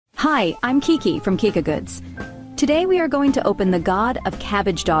Hi, I'm Kiki from KikaGoods. Today we are going to open the God of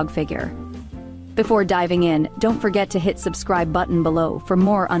Cabbage Dog figure. Before diving in, don't forget to hit subscribe button below for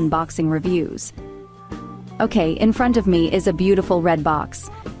more unboxing reviews. Okay, in front of me is a beautiful red box.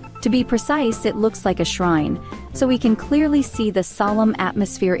 To be precise, it looks like a shrine, so we can clearly see the solemn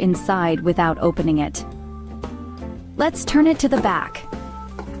atmosphere inside without opening it. Let's turn it to the back.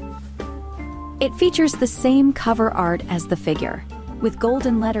 It features the same cover art as the figure, with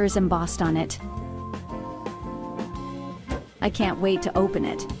golden letters embossed on it. I can't wait to open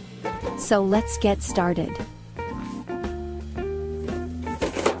it. So let's get started.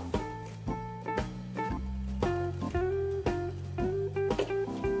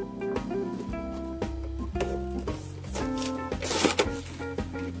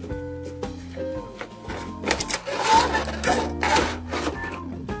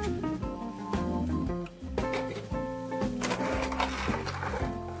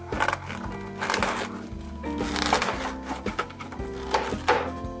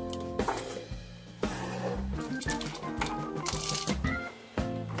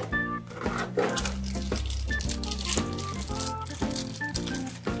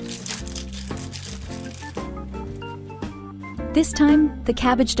 This time, the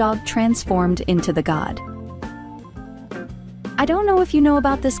cabbage dog transformed into the god. I don't know if you know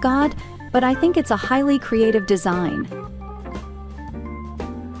about this god, but I think it's a highly creative design.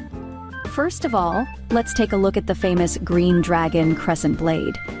 First of all, let's take a look at the famous green dragon crescent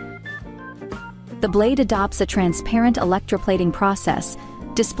blade. The blade adopts a transparent electroplating process,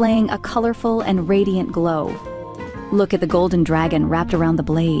 displaying a colorful and radiant glow. Look at the golden dragon wrapped around the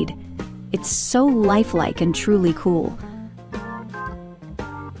blade. It's so lifelike and truly cool.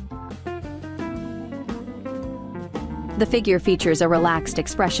 The figure features a relaxed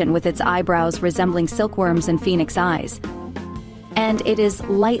expression with its eyebrows resembling silkworms and phoenix eyes. And it is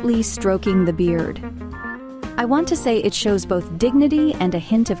lightly stroking the beard. I want to say it shows both dignity and a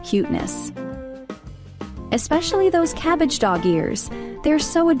hint of cuteness. Especially those cabbage dog ears. They're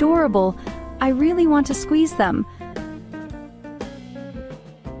so adorable. I really want to squeeze them.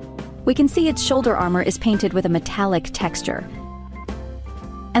 We can see its shoulder armor is painted with a metallic texture.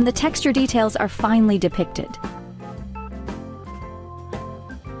 And the texture details are finely depicted.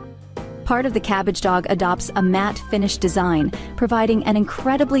 Part of the cabbage dog adopts a matte finish design, providing an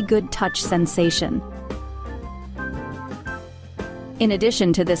incredibly good touch sensation. In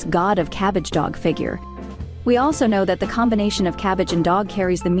addition to this God of Cabbage Dog figure, we also know that the combination of cabbage and dog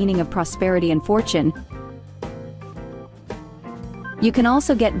carries the meaning of prosperity and fortune. You can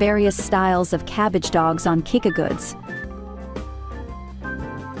also get various styles of cabbage dogs on KikaGoods.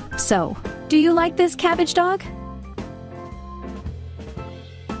 So, do you like this cabbage dog?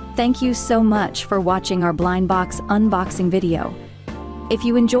 Thank you so much for watching our blind box unboxing video. If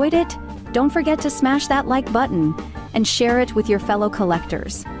you enjoyed it, don't forget to smash that like button and share it with your fellow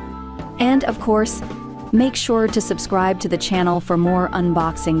collectors. And of course, make sure to subscribe to the channel for more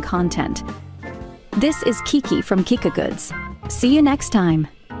unboxing content. This is Kiki from KikaGoods. See you next time.